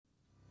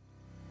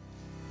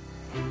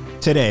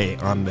Today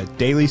on the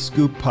Daily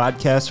Scoop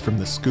podcast from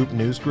the Scoop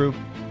News Group,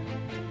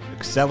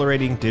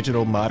 accelerating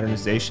digital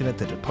modernization at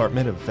the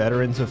Department of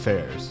Veterans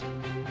Affairs.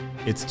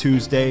 It's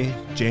Tuesday,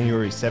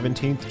 January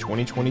 17th,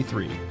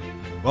 2023.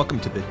 Welcome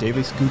to the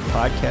Daily Scoop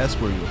podcast,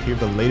 where you'll hear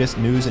the latest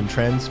news and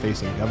trends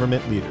facing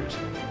government leaders.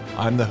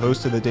 I'm the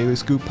host of the Daily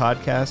Scoop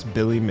podcast,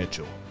 Billy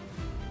Mitchell.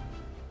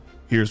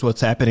 Here's what's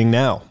happening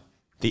now.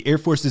 The Air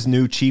Force's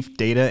new Chief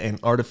Data and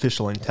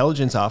Artificial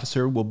Intelligence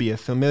Officer will be a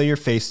familiar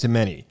face to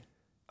many.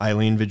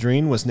 Eileen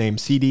Vidrine was named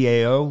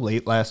CDAO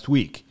late last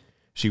week.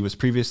 She was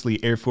previously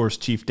Air Force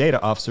Chief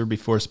Data Officer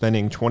before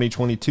spending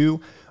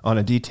 2022 on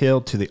a detail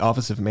to the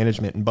Office of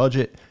Management and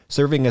Budget,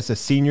 serving as a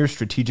Senior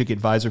Strategic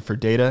Advisor for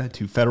Data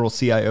to Federal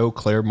CIO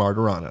Claire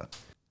Martorana.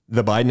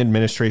 The Biden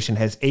administration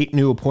has 8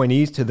 new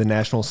appointees to the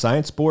National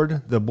Science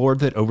Board, the board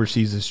that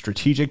oversees the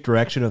strategic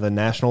direction of the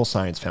National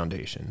Science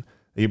Foundation.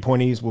 The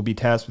appointees will be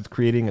tasked with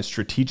creating a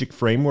strategic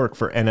framework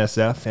for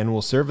NSF and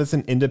will serve as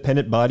an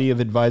independent body of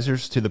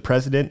advisors to the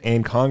President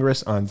and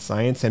Congress on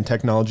science and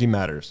technology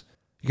matters.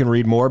 You can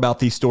read more about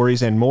these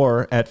stories and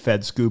more at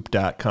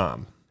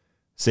fedscoop.com.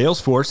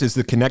 Salesforce is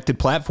the connected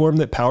platform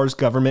that powers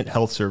government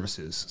health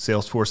services.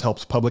 Salesforce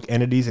helps public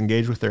entities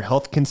engage with their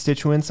health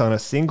constituents on a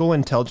single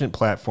intelligent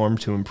platform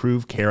to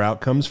improve care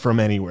outcomes from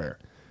anywhere.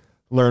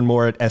 Learn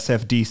more at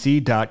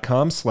sfdc.com/psh.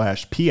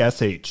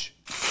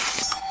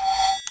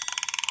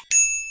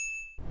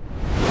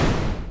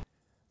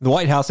 The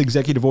White House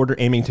executive order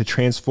aiming to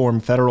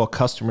transform federal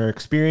customer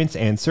experience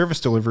and service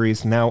delivery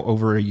is now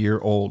over a year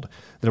old.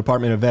 The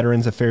Department of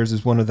Veterans Affairs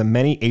is one of the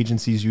many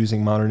agencies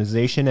using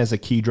modernization as a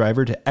key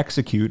driver to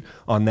execute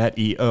on that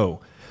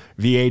EO.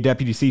 VA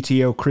Deputy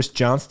CTO Chris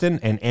Johnston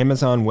and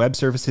Amazon Web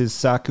Services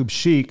Saqib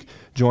Sheikh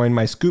joined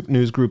my Scoop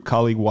News Group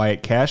colleague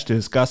Wyatt Cash to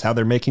discuss how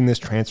they're making this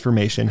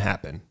transformation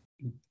happen.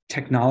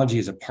 Technology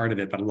is a part of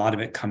it, but a lot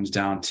of it comes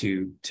down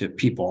to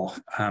people.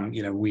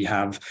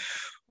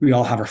 We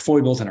all have our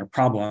foibles and our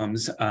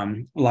problems. A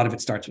lot of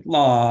it starts with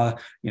law.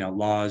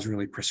 Law is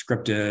really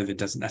prescriptive. It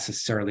doesn't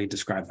necessarily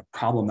describe the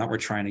problem that we're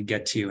trying to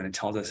get to, and it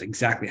tells us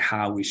exactly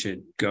how we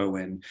should go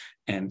and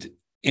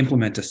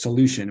implement a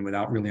solution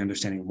without really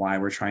understanding why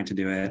we're trying to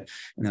do it.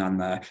 And then on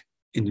the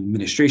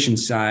administration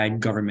side,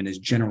 government is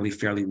generally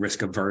fairly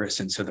risk averse.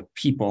 And so the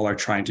people are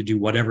trying to do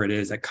whatever it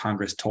is that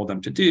Congress told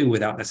them to do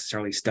without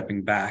necessarily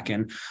stepping back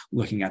and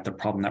looking at the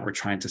problem that we're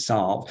trying to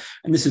solve.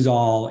 And this is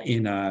all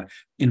in an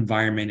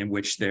environment in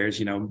which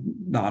there's,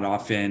 not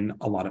often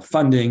a lot of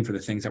funding for the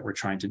things that we're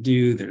trying to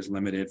do. There's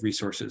limited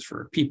resources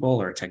for people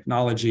or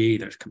technology.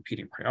 There's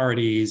competing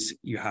priorities.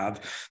 You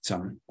have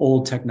some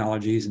old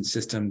technologies and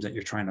systems that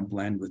you're trying to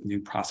blend with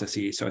new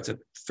processes. So it's a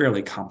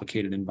fairly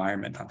complicated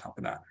environment on top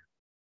of that.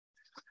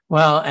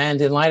 Well, and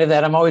in light of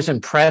that, I'm always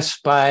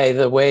impressed by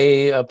the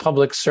way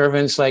public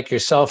servants like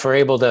yourself are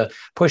able to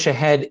push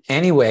ahead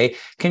anyway.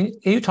 Can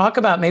you talk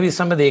about maybe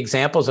some of the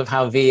examples of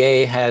how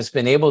VA has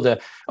been able to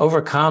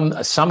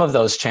overcome some of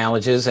those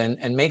challenges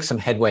and make some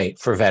headway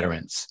for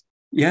veterans?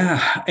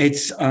 Yeah,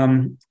 it's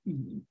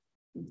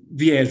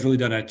VA has really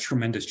done a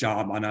tremendous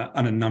job on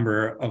a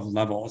number of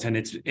levels, and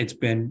it's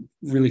been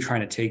really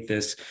trying to take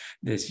this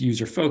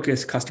user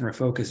focused, customer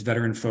focused,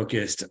 veteran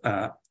focused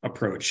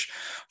approach.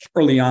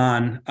 Early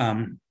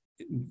on,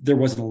 there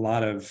wasn't a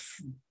lot of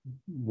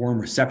warm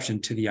reception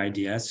to the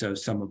idea, so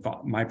some of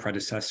my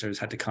predecessors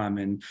had to come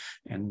and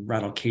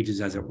rattle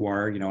cages, as it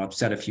were.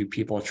 Upset a few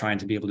people trying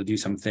to be able to do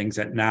some things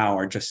that now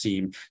are just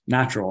seem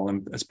natural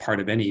and as part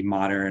of any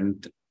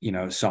modern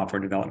software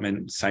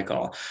development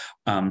cycle.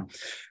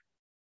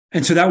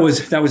 And so that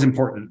was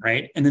important,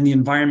 right? And then the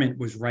environment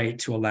was right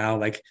to allow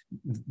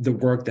the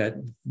work that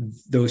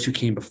those who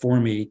came before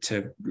me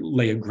to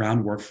lay a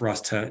groundwork for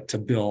us to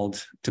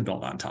build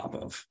on top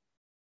of.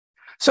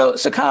 So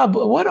Saqib,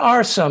 what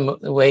are some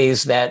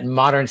ways that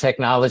modern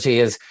technology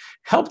has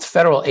helped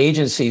federal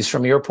agencies,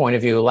 from your point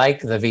of view, like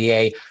the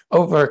VA,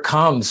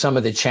 overcome some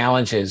of the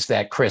challenges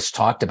that Chris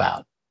talked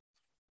about?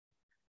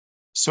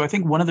 So I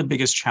think one of the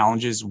biggest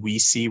challenges we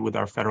see with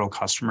our federal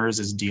customers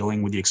is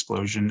dealing with the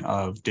explosion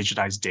of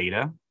digitized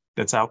data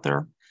that's out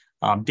there.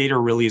 Data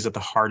really is at the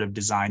heart of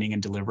designing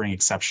and delivering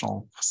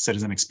exceptional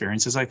citizen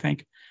experiences, I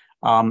think.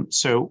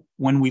 So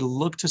when we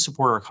look to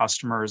support our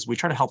customers, we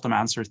try to help them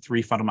answer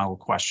 3 fundamental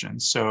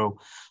questions. So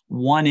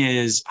one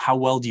is, how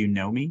well do you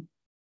know me?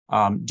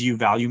 Do you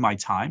value my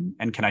time?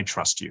 And can I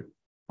trust you?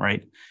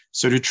 Right?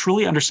 So to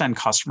truly understand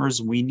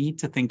customers, we need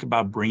to think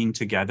about bringing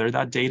together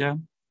that data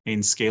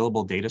in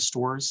scalable data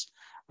stores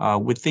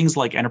with things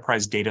like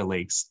enterprise data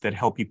lakes that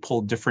help you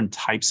pull different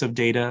types of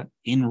data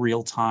in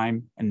real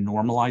time and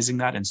normalizing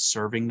that and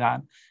serving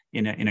that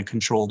in a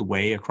controlled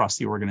way across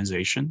the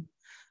organization.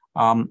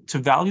 To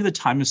value the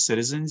time of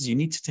citizens, you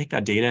need to take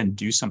that data and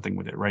do something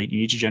with it, right? You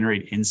need to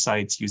generate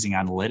insights using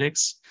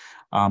analytics,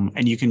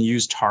 and you can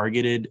use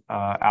targeted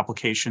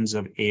applications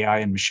of AI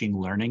and machine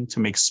learning to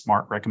make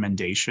smart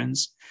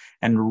recommendations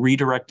and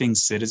redirecting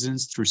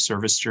citizens through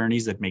service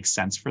journeys that make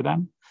sense for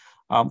them.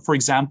 For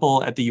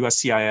example, at the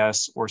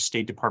USCIS or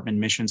State Department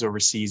missions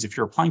overseas, if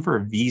you're applying for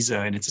a visa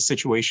and it's a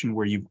situation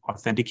where you've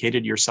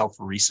authenticated yourself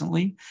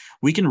recently,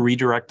 we can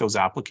redirect those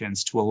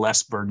applicants to a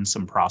less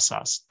burdensome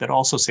process that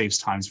also saves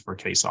time for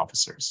case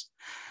officers.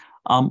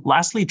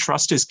 Lastly,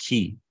 trust is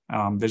key.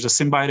 There's a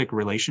symbiotic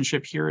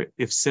relationship here.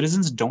 If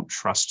citizens don't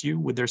trust you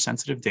with their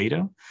sensitive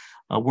data,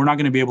 we're not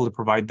going to be able to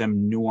provide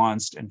them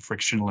nuanced and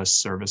frictionless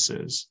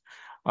services.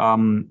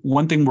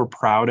 One thing we're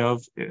proud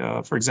of,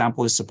 for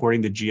example, is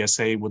supporting the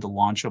GSA with the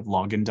launch of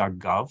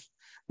login.gov,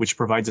 which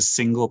provides a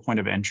single point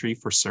of entry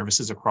for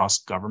services across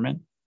government.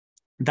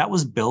 That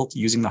was built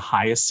using the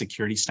highest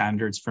security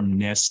standards from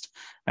NIST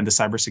and the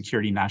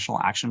Cybersecurity National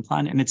Action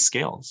Plan, and it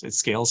scales. It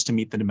scales to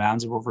meet the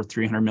demands of over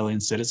 300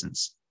 million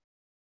citizens.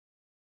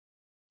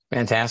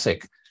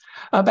 Fantastic.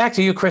 Back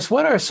to you, Chris.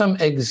 What are some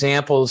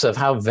examples of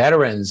how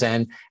veterans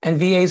and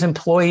VA's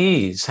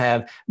employees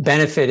have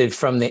benefited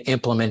from the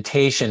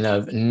implementation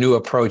of new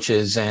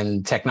approaches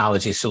and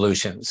technology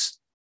solutions?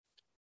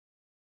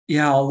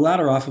 Yeah, I'll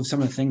ladder off of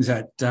some of the things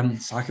that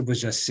Saqib was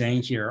just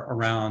saying here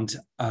around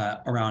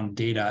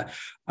data,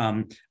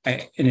 and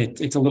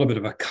it's a little bit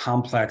of a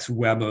complex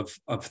web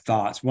of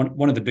thoughts.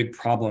 One of the big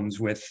problems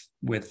with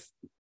a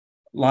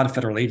lot of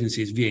federal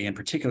agencies, VA in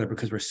particular,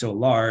 because we're so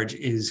large,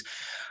 is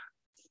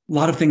a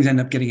lot of things end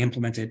up getting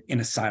implemented in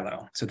a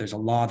silo. So there's a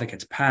law that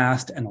gets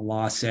passed, and the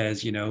law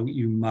says,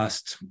 you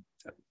must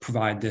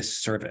provide this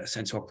service.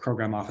 And so a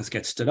program office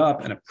gets stood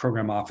up, and a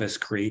program office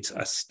creates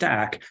a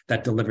stack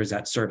that delivers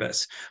that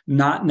service,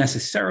 not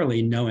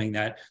necessarily knowing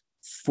that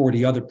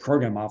 40 other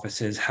program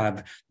offices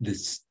have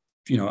this,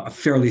 a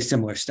fairly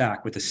similar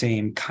stack with the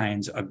same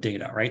kinds of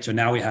data, right? So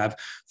now we have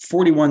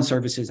 41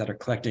 services that are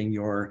collecting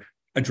your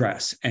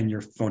address and your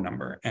phone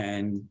number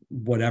and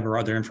whatever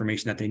other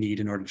information that they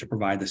need in order to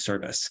provide the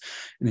service.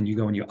 And then you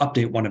go and you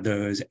update one of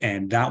those,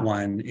 and that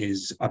one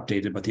is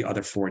updated, but the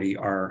other 40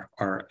 are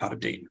out of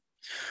date.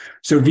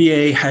 So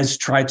VA has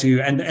tried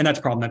to, and that's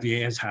a problem that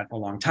VA has had for a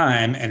long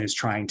time and is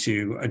trying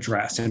to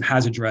address, and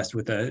has addressed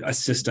with a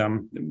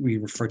system we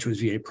refer to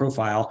as VA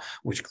Profile,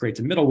 which creates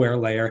a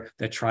middleware layer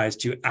that tries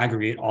to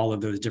aggregate all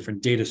of those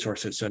different data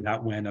sources, so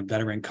that when a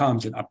veteran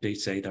comes and updates,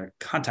 say, their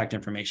contact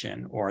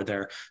information or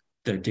their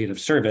date of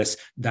service,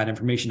 that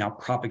information now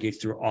propagates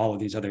through all of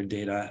these other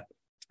data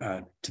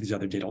to these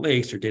other data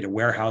lakes or data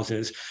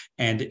warehouses,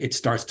 and it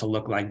starts to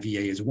look like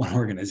VA is one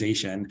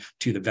organization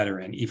to the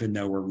veteran, even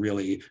though we're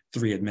really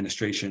 3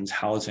 administrations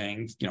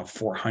housing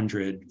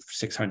 400,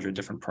 600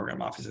 different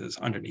program offices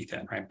underneath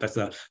it, right? That's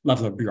the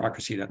level of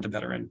bureaucracy that the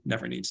veteran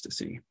never needs to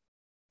see.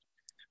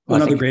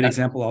 One other great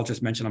example I'll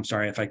just mention, I'm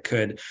sorry if I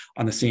could,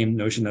 on the same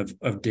notion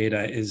of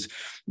data, is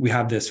we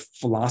have this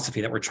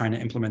philosophy that we're trying to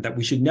implement that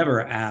we should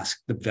never ask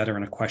the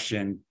veteran a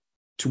question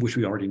to which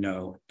we already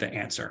know the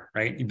answer,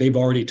 right? They've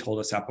already told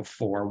us that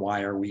before.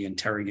 Why are we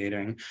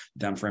interrogating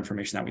them for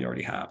information that we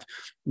already have?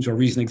 And so a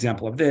recent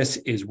example of this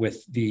is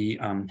with the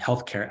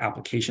healthcare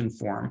application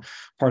form.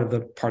 Part of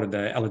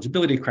the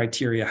eligibility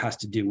criteria has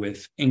to do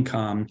with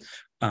income.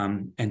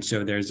 And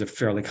so there's a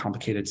fairly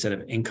complicated set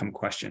of income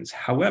questions.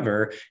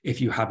 However,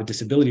 if you have a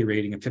disability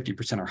rating of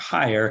 50% or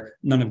higher,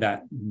 none of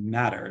that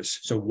matters.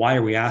 So why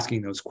are we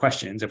asking those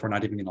questions if we're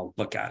not even going to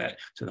look at it?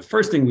 So the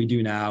first thing we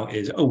do now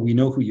is, we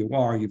know who you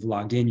are. You've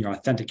logged in, you're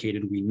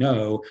authenticated. We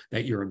know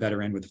that you're a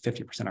veteran with a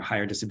 50% or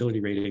higher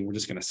disability rating. We're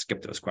just going to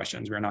skip those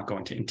questions. We're not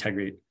going to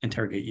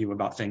interrogate you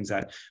about things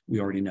that we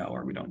already know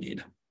or we don't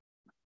need.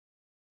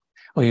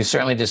 Well, you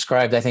certainly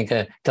described, I think,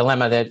 a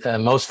dilemma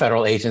that most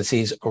federal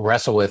agencies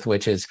wrestle with,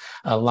 which is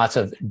lots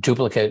of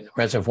duplicate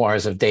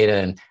reservoirs of data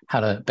and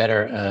how to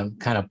better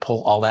kind of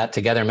pull all that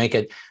together, make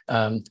it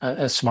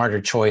a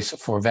smarter choice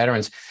for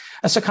veterans.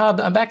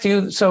 Saqib, back to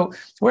you. So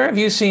where have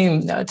you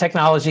seen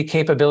technology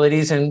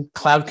capabilities and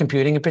cloud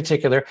computing in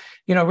particular,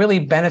 really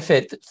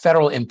benefit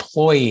federal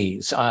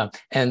employees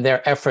and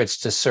their efforts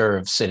to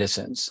serve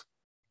citizens?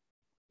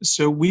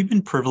 So we've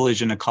been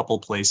privileged in a couple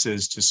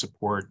places to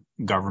support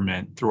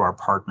government through our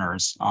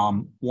partners.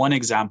 One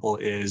example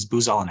is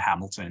Booz Allen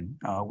Hamilton.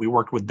 We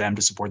worked with them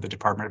to support the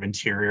Department of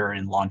Interior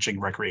in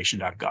launching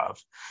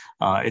recreation.gov.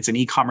 It's an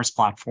e-commerce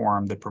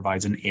platform that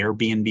provides an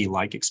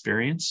Airbnb-like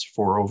experience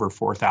for over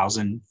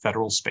 4,000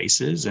 federal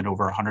spaces and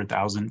over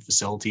 100,000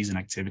 facilities and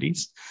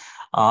activities.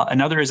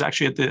 Another is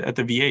actually at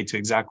the VA, to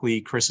exactly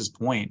Chris's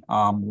point.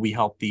 We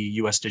helped the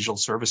U.S. Digital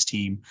Service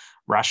team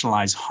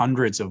rationalize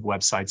hundreds of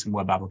websites and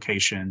web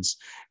applications,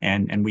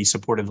 and we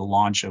supported the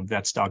launch of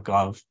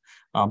vets.gov.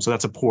 So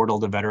that's a portal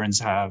the veterans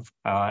have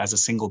as a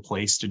single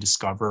place to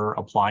discover,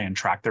 apply, and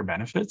track their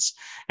benefits.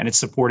 And it's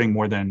supporting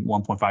more than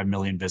 1.5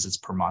 million visits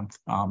per month.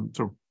 So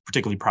we're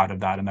particularly proud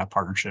of that and that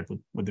partnership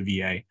with the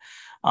VA.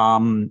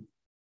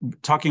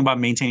 Talking about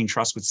maintaining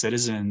trust with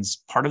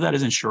citizens, part of that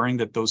is ensuring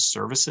that those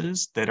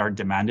services that are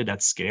demanded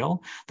at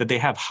scale, that they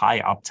have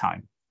high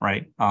uptime,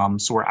 right?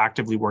 So we're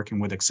actively working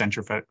with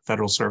Accenture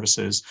Federal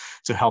Services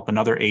to help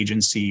another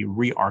agency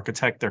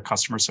re-architect their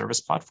customer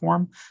service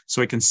platform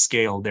so it can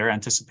scale. They're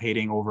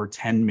anticipating over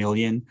 10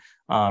 million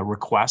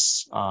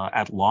requests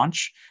at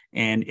launch.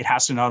 And it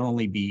has to not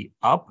only be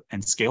up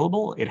and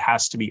scalable, it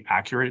has to be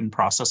accurate in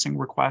processing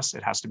requests.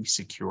 It has to be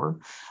secure.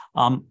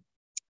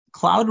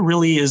 Cloud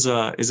really is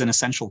an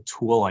essential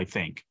tool, I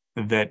think,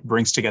 that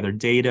brings together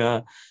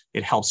data.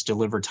 It helps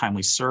deliver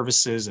timely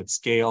services at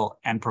scale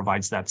and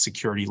provides that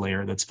security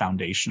layer that's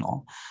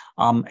foundational.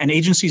 And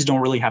agencies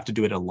don't really have to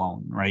do it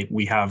alone, right?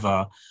 We have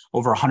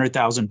over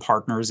 100,000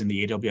 partners in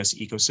the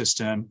AWS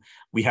ecosystem.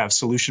 We have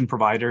solution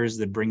providers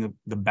that bring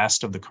the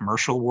best of the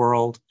commercial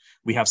world.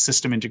 We have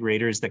system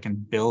integrators that can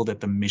build at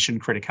the mission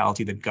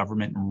criticality that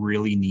government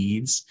really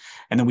needs.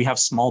 And then we have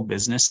small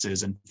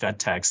businesses and fed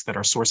techs that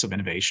are a source of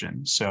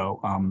innovation.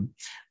 So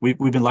we've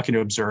been lucky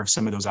to observe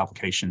some of those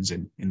applications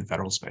in the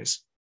federal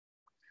space.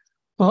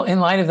 Well,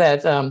 in light of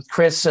that,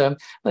 Chris,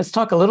 let's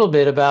talk a little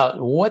bit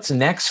about what's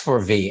next for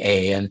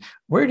VA and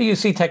where do you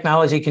see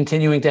technology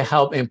continuing to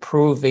help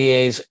improve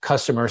VA's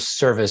customer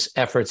service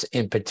efforts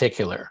in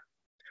particular?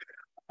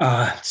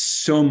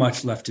 So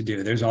much left to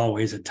do. There's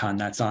always a ton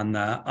that's on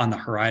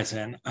the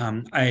horizon.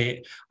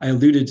 I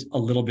alluded a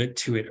little bit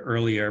to it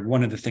earlier.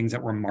 One of the things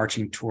that we're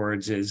marching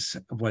towards is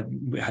what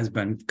has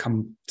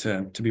come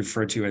to be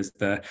referred to as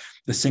the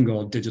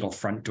single digital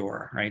front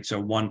door, right? So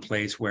one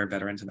place where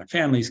veterans and their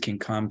families can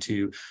come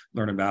to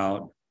learn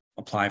about,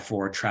 apply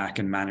for, track,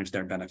 and manage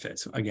their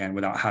benefits, again,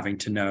 without having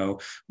to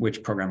know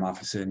which program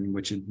office and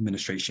which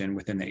administration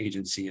within the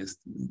agency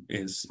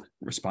is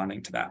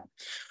responding to that.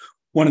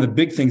 One of the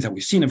big things that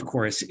we've seen, of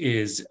course,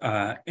 is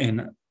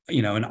an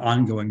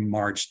ongoing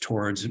march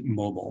towards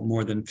mobile.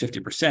 More than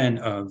 50%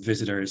 of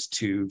visitors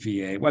to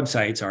VA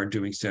websites are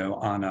doing so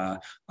on a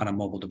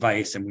mobile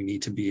device, and we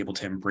need to be able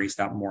to embrace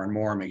that more and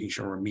more, making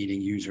sure we're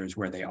meeting users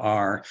where they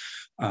are.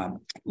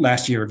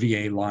 Last year,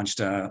 VA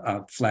launched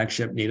a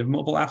flagship native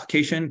mobile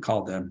application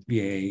called the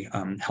VA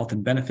Health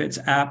and Benefits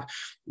app,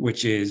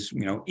 which is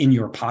in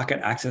your pocket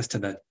access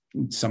to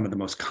some of the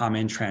most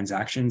common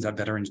transactions that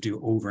veterans do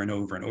over and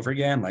over and over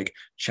again, like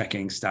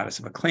checking status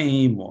of a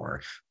claim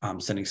or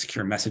sending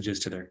secure messages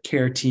to their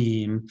care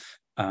team,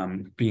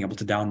 being able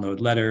to download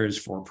letters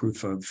for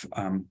proof of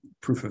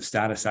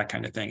status, that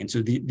kind of thing. And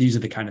so these are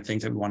the kind of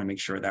things that we want to make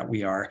sure that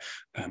we are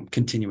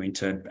continuing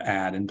to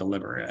add and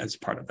deliver as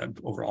part of the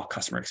overall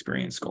customer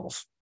experience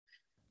goals.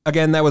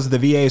 Again, that was the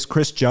VA's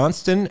Chris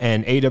Johnston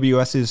and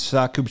AWS's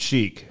Saqib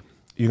Sheikh.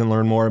 You can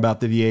learn more about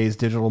the VA's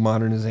digital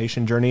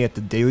modernization journey at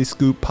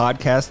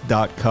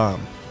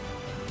thedailyscooppodcast.com.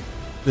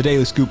 The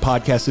Daily Scoop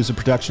Podcast is a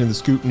production of the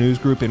Scoop News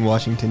Group in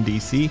Washington,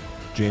 D.C.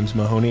 James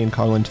Mahoney and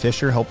Carlin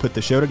Fisher help put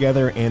the show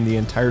together, and the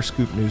entire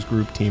Scoop News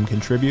Group team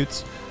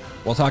contributes.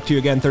 We'll talk to you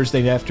again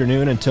Thursday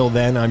afternoon. Until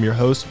then, I'm your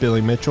host,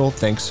 Billy Mitchell.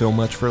 Thanks so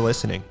much for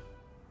listening.